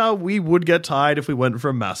 I guess how we would get tired if we went for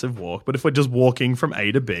a massive walk. But if we're just walking from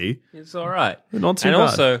A to B... It's all right. Not too bad. And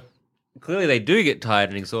also, clearly they do get tired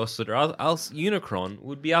and exhausted, or else Unicron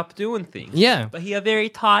would be up doing things. Yeah. But he a very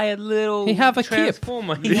tired little He have a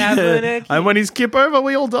Transformer. kip. He have a kip. And when he's kip over,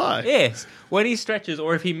 we all die. Yes. When he stretches,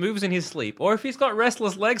 or if he moves in his sleep, or if he's got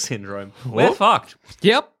restless leg syndrome, we're fucked.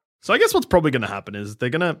 Yep. So I guess what's probably going to happen is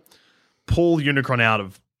they're going to pull Unicron out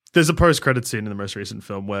of... There's a post-credit scene in the most recent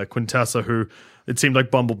film where Quintessa, who it seemed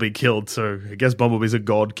like Bumblebee killed, so I guess Bumblebee's a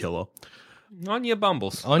god killer. On your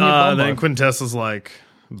bumbles. Then Quintessa's like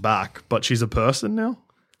back, but she's a person now?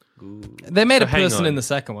 Ooh. They made a person in the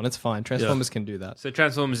second one. It's fine. Transformers can do that. So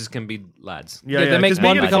Transformers just can be lads. Yeah, they make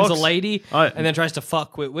one becomes a lady and then tries to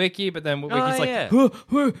fuck with Wiki, but then Wiki's like,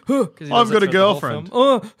 I've got a girlfriend.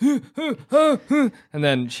 And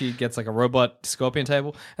then she gets like a robot scorpion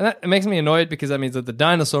table. And it makes me annoyed because that means that the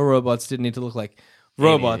dinosaur robots didn't need to look like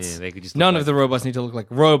robots. They could just None of the robots need to look like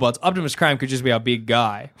robots. Optimus Prime could just be our big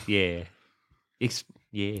guy. Yeah.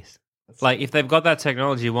 Yes. Like, if they've got that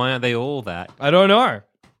technology, why aren't they all that? I don't know.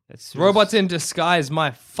 It's robots in disguise,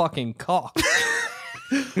 my fucking cock.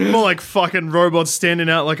 More like fucking robots standing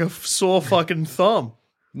out like a sore fucking thumb.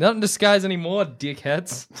 Not in disguise anymore,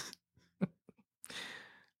 dickheads.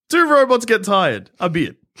 Do robots get tired? A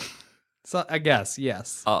bit. So, I guess,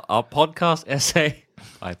 yes. Our podcast essay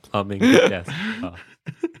by plumbing to death.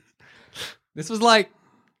 This was like,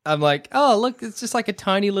 I'm like, oh, look, it's just like a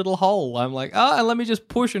tiny little hole. I'm like, and let me just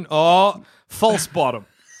push and, false bottom.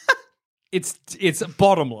 It's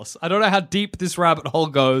bottomless. I don't know how deep this rabbit hole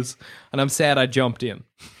goes, and I'm sad I jumped in.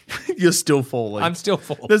 You're still falling. I'm still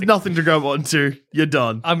falling. There's nothing to grab onto. You're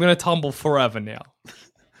done. I'm going to tumble forever now.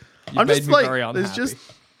 I'm just like, there's just...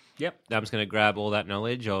 Yep, I'm just going to grab all that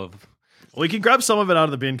knowledge of... We can grab some of it out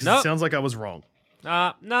of the bin, because it sounds like I was wrong.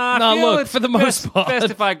 No, look, for the most part. Best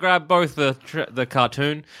if I grab both the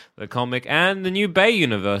cartoon, the comic, and the new Bay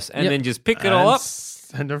universe, and then just pick it all up.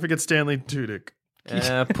 And don't forget Stanley Tudyk.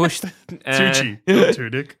 Push Tucci, not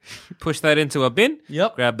Tudyk. Push that into a bin.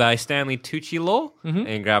 Yep. Grab the Stanley Tucci law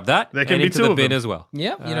and grab that. There can and be into two the of bin them. as well.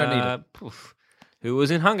 Yep, you don't need it. Who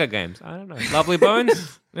was in Hunger Games? I don't know. Lovely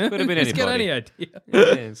Bones. Could have been anybody. Just get any idea.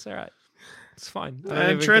 Yeah, it's all right. It's fine.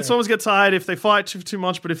 And Transformers get tired if they fight too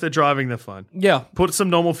much, but if they're driving, they're fine. Yeah. Put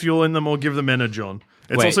some normal fuel in them or give them Energon.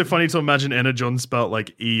 It's also funny to imagine Energon spelled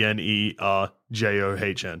like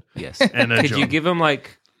ENERJOHN. Yes. Energon. Could you give them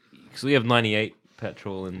like... Because we have 98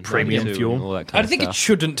 petrol and premium fuel and all that kind I think it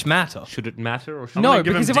shouldn't matter. Should it matter? Or should No,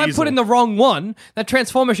 because if I put in the wrong one, that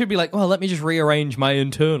Transformer should be like, well, let me just rearrange my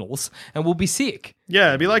internals and we'll be sick. Yeah,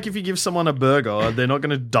 it'd be like if you give someone a burger, they're not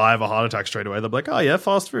going to die of a heart attack straight away. They'll be like, oh yeah,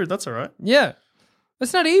 fast food, that's all right. Yeah.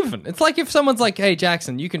 It's not even. It's like if someone's like, hey,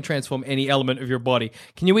 Jackson, you can transform any element of your body.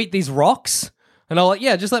 Can you eat these rocks? And I'm like,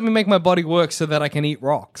 yeah, just let me make my body work so that I can eat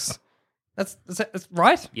rocks. That's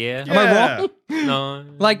right? Yeah. Am I wrong? No.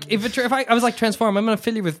 Like, if I was like, transform, I'm going to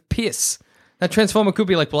fill you with piss. That transformer could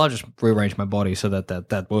be like, well, I'll just rearrange my body so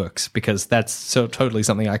that works, because that's so totally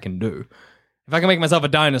something I can do. If I can make myself a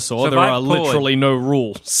dinosaur, there are literally no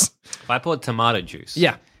rules. If I poured tomato juice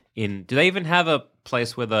do they even have a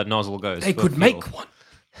place where the nozzle goes? They could make one.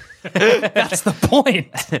 That's the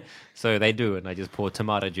point. So they do, and I just pour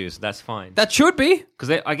tomato juice. That's fine. That should be.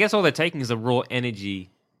 Because I guess all they're taking is the raw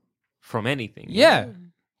energy from anything. Yeah.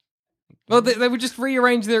 Well, they would just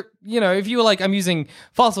rearrange their, if you were like, I'm using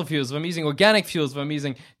fossil fuels, if I'm using organic fuels, if I'm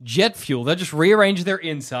using jet fuel, they'll just rearrange their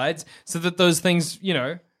insides so that those things,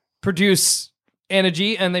 produce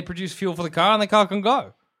energy and they produce fuel for the car and the car can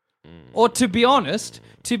go. Or to be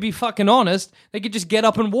fucking honest, they could just get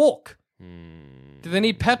up and walk. Do they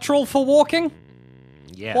need petrol for walking?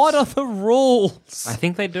 Yes. What are the rules? I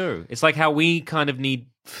think they do. It's like how we kind of need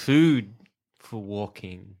food for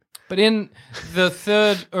walking. But in the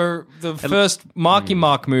first Marky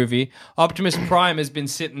Mark movie, Optimus Prime has been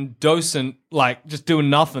sitting docent, like just doing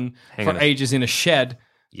nothing for ages in a shed.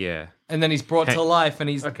 Yeah. And then he's brought to life and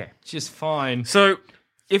he's just fine. So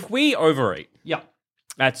if we overeat,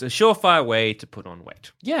 that's a surefire way to put on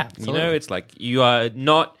weight. Yeah. Absolutely. It's like you are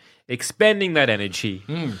not expending that energy.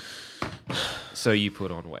 So you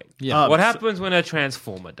put on weight. Yeah. What happens when a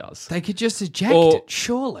transformer does? They could just eject it,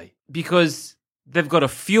 surely. Because they've got a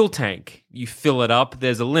fuel tank. You fill it up,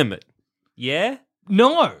 there's a limit. Yeah?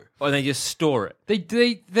 No. Or they just store it.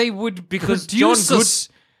 They would because produce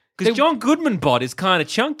John Goodman bot is kind of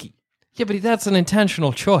chunky. Yeah, but that's an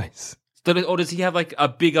intentional choice. Or does he have like a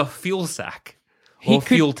bigger fuel sack?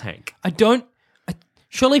 Fuel tank?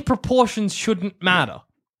 Surely proportions shouldn't matter.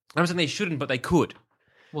 I'm saying they shouldn't, but they could.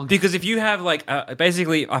 Well, because if you have like,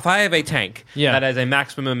 basically, if I have a tank that has a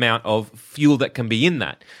maximum amount of fuel that can be in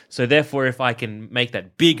that, so therefore if I can make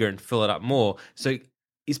that bigger and fill it up more, so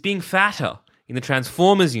it's being fatter in the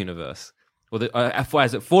Transformers universe, or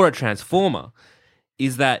for a Transformer,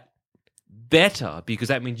 is that better because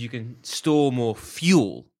that means you can store more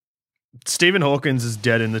fuel. Stephen Hawkins is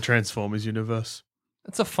dead in the Transformers universe.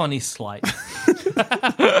 That's a funny slight.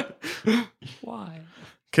 Why?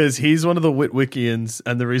 Because he's one of the Witwickians,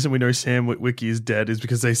 and the reason we know Sam Witwicky is dead is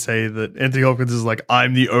because they say that Anthony Hopkins is like,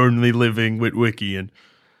 I'm the only living Witwickian.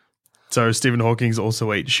 So Stephen Hawking's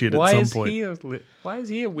also ate shit at some point. Why is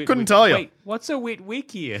he a Witwickian? Couldn't tell you. Wait, what's a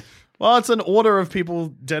Witwickian? Well, it's an order of people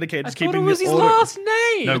dedicated to keeping it was his last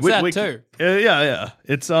name. No, it's that too. Yeah.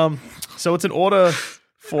 It's so it's an order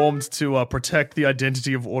formed to protect the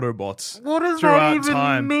identity of Autobots. What does that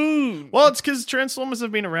even mean? Well, it's because Transformers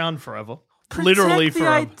have been around forever. Literally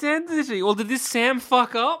forever. Protect the identity. Well, did this Sam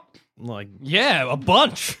fuck up? Like, yeah, a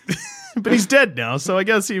bunch. But he's dead now, so I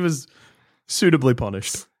guess he was suitably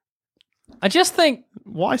punished. I just think,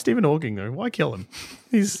 why Stephen Hawking though? Why kill him?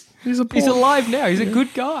 He's alive now. He's a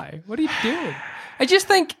good guy. What are you doing? I just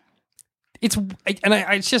think it's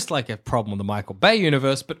just like a problem with the Michael Bay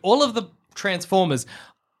universe. But all of the Transformers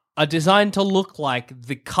are designed to look like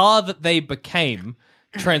the car that they became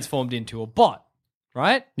transformed into a bot.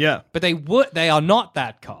 Right? Yeah. But they are not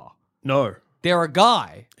that car. No. They're a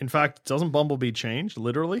guy. In fact, doesn't Bumblebee change,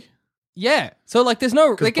 literally? Yeah. So, like, there's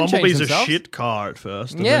no... They can Bumblebee's change themselves. a shit car at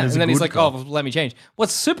first. And then he's like, car. Oh, let me change.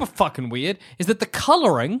 What's super fucking weird is that the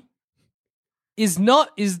coloring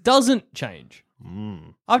doesn't change.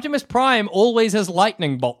 Optimus Prime always has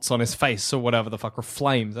lightning bolts on his face or whatever the fuck, or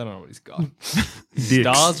flames. I don't know what he's got.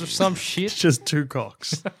 Stars or some shit. It's just two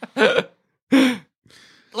cocks.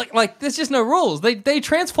 Like, there's just no rules. They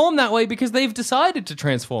transform that way because they've decided to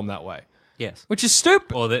transform that way. Yes. Which is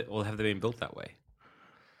stupid. Or have they been built that way?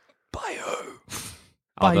 By who?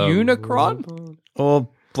 By Unicron? Or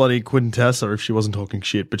bloody Quintessa if she wasn't talking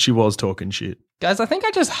shit, but she was talking shit. Guys, I think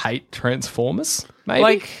I just hate Transformers.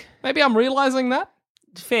 Maybe I'm realizing that.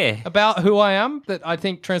 Fair. About who I am, that I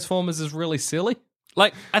think Transformers is really silly.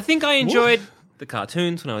 Like, I think I enjoyed the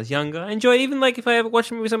cartoons when I was younger. I enjoyed even like if I ever watched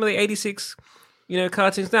some of the 86...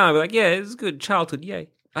 cartoons now, I'd be like, yeah, it's good childhood, yay.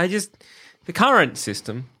 The current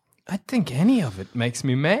system. I think any of it makes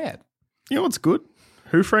me mad. You know what's good?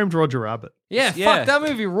 Who Framed Roger Rabbit? Yeah, fuck, that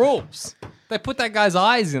movie rules. They put that guy's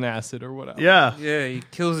eyes in acid or whatever. Yeah. Yeah, he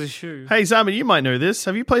kills his shoe. Hey, Simon, you might know this.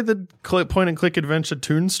 Have you played the point-and-click adventure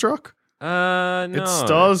Toonstruck? No. It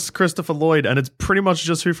stars Christopher Lloyd, and it's pretty much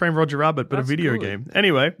just Who Framed Roger Rabbit, but a video game.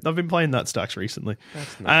 Anyway, I've been playing that Stacks recently.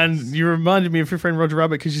 That's nice. And you reminded me of Who Framed Roger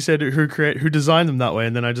Rabbit because you said who designed them that way,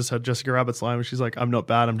 and then I just had Jessica Rabbit's line where she's like, I'm not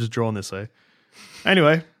bad, I'm just drawn this way.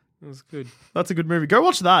 Anyway. That was good. That's a good movie. Go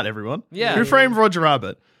watch that, everyone. Yeah. Who Framed Roger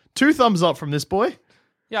Rabbit? 2 thumbs up from this boy.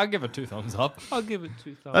 Yeah, I'll give it 2 thumbs up. I'll give it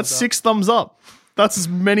 2 thumbs up. That's 6 thumbs up. That's as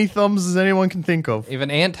many thumbs as anyone can think of. If an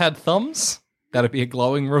ant had thumbs, that'd be a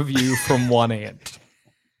glowing review from one ant.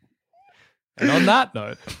 And on that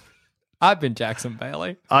note, I've been Jackson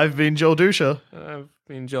Bailey. I've been Joel Dusha. I've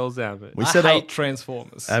been Joel Zambit. I hate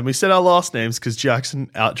Transformers. And we said our last names because Jackson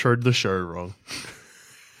outroed the show wrong.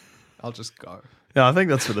 I'll just go. Yeah, I think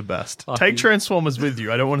that's for the best. Take Transformers with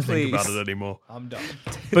you. I don't want to think about it anymore. I'm done.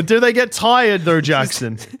 But do they get tired though,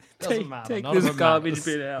 Jackson? Doesn't matter. Take None this of it garbage matters.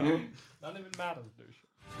 bit out. None of it matters, douche.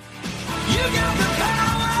 You got the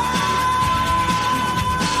power.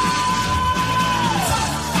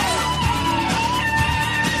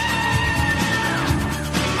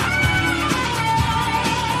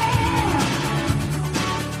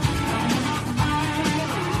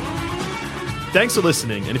 Thanks for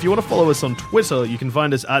listening, and if you want to follow us on Twitter, you can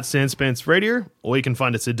find us at Sanspants Radio, or you can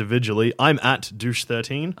find us individually. I'm at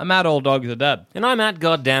Douche13. I'm at All Dogs Are Dead. And I'm at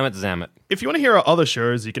Goddammit Zammit. If you want to hear our other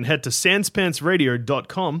shows, you can head to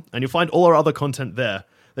sanspantsradio.com, and you'll find all our other content there.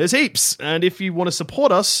 There's heaps, and if you want to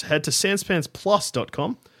support us, head to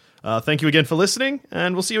sanspantsplus.com. Thank you again for listening,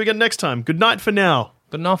 and we'll see you again next time. Good night for now.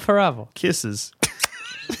 But not forever. Kisses.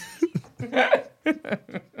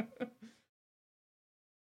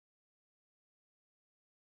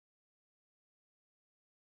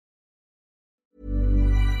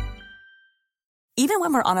 Even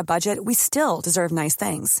when we're on a budget, we still deserve nice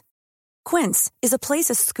things. Quince is a place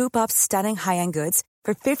to scoop up stunning high-end goods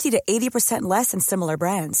for 50 to 80% less than similar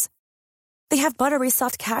brands. They have buttery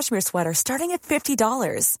soft cashmere sweaters starting at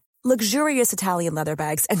 $50, luxurious Italian leather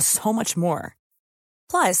bags, and so much more.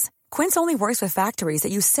 Plus, Quince only works with factories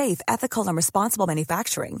that use safe, ethical, and responsible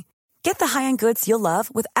manufacturing. Get the high-end goods you'll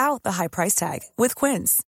love without the high price tag with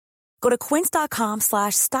Quince. Go to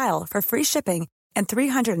quince.com/style for free shipping and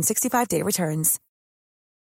 365-day returns.